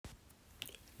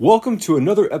Welcome to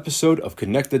another episode of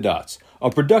Connect the Dots,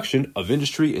 a production of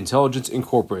Industry Intelligence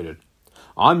Incorporated.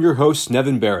 I'm your host,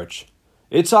 Nevin Barich.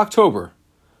 It's October.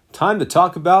 Time to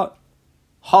talk about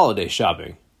holiday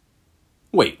shopping.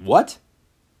 Wait, what?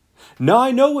 Now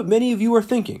I know what many of you are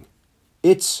thinking.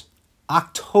 It's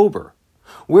October.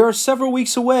 We are several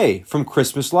weeks away from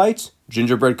Christmas lights,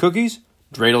 gingerbread cookies,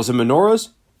 dreidels and menorahs,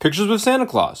 pictures with Santa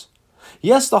Claus.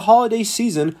 Yes, the holiday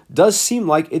season does seem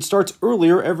like it starts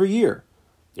earlier every year.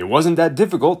 It wasn't that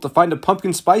difficult to find a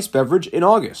pumpkin spice beverage in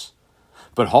August.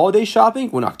 But holiday shopping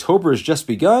when October has just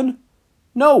begun?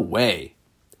 No way.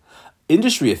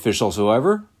 Industry officials,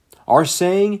 however, are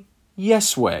saying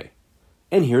yes way.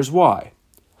 And here's why.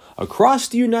 Across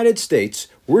the United States,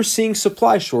 we're seeing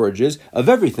supply shortages of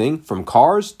everything from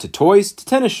cars to toys to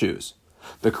tennis shoes.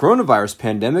 The coronavirus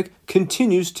pandemic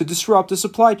continues to disrupt the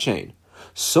supply chain.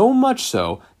 So much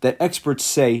so that experts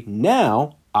say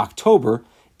now, October,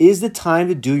 is the time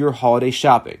to do your holiday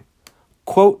shopping.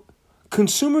 Quote,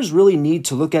 consumers really need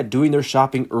to look at doing their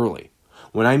shopping early.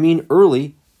 When I mean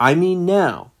early, I mean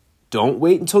now. Don't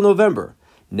wait until November.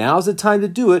 Now's the time to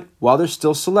do it while there's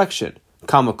still selection,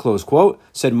 close quote,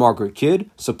 said Margaret Kidd,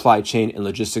 supply chain and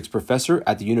logistics professor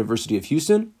at the University of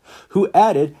Houston, who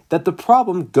added that the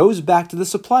problem goes back to the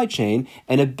supply chain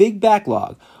and a big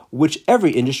backlog, which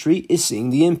every industry is seeing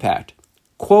the impact.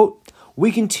 Quote, we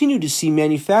continue to see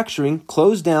manufacturing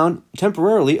close down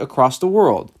temporarily across the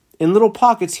world, in little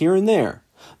pockets here and there.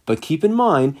 But keep in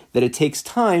mind that it takes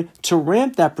time to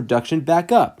ramp that production back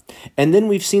up. And then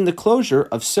we've seen the closure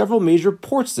of several major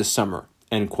ports this summer,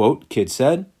 end quote, Kidd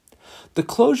said. The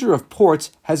closure of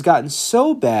ports has gotten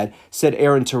so bad, said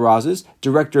Aaron Terrazas,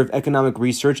 director of economic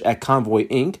research at Convoy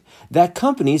Inc., that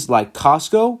companies like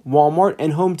Costco, Walmart,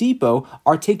 and Home Depot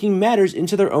are taking matters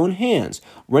into their own hands,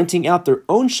 renting out their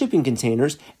own shipping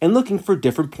containers and looking for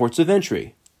different ports of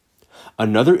entry.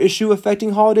 Another issue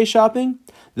affecting holiday shopping?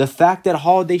 The fact that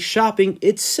holiday shopping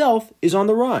itself is on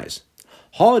the rise.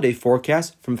 Holiday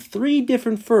forecasts from 3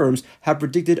 different firms have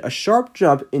predicted a sharp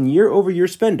jump in year-over-year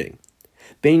spending.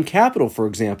 Bain Capital, for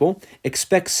example,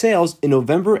 expects sales in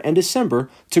November and December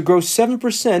to grow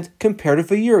 7% compared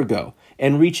to a year ago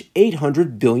and reach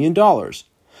 $800 billion.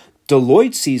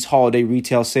 Deloitte sees holiday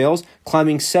retail sales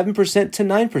climbing 7% to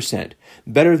 9%,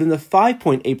 better than the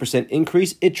 5.8%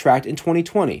 increase it tracked in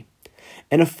 2020.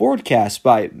 And a forecast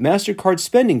by MasterCard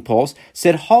Spending Pulse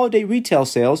said holiday retail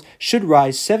sales should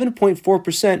rise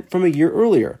 7.4% from a year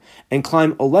earlier and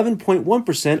climb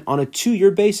 11.1% on a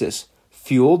 2-year basis,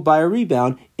 fueled by a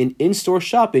rebound in in-store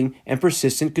shopping and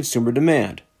persistent consumer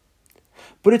demand.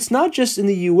 But it's not just in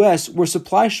the U.S. where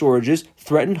supply shortages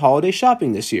threaten holiday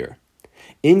shopping this year.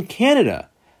 In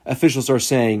Canada, officials are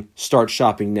saying, start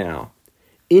shopping now.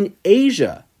 In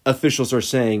Asia, officials are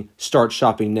saying, start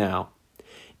shopping now.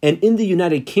 And in the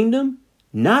United Kingdom,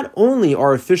 not only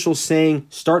are officials saying,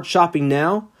 start shopping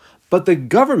now, but the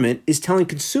government is telling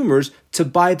consumers to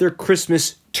buy their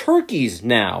Christmas turkeys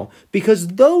now because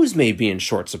those may be in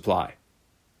short supply.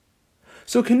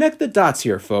 So connect the dots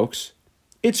here, folks.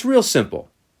 It's real simple.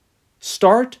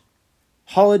 Start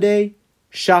holiday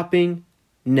shopping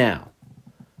now.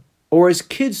 Or as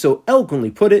kids so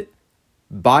eloquently put it,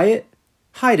 buy it,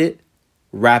 hide it,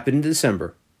 wrap it in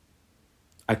December.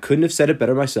 I couldn't have said it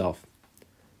better myself.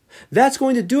 That's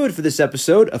going to do it for this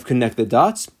episode of Connect the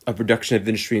Dots, a production of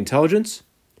Industry Intelligence.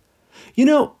 You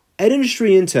know, at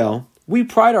Industry Intel, we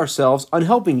pride ourselves on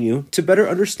helping you to better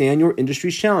understand your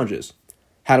industry's challenges.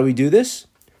 How do we do this?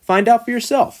 Find out for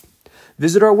yourself.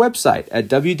 Visit our website at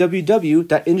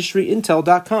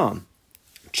www.industryintel.com.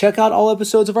 Check out all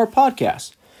episodes of our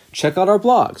podcast. Check out our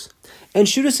blogs. And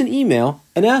shoot us an email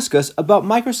and ask us about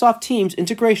Microsoft Teams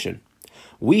integration.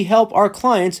 We help our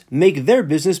clients make their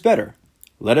business better.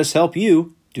 Let us help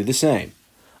you do the same.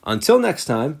 Until next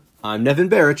time, I'm Nevin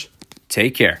Barich.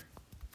 Take care.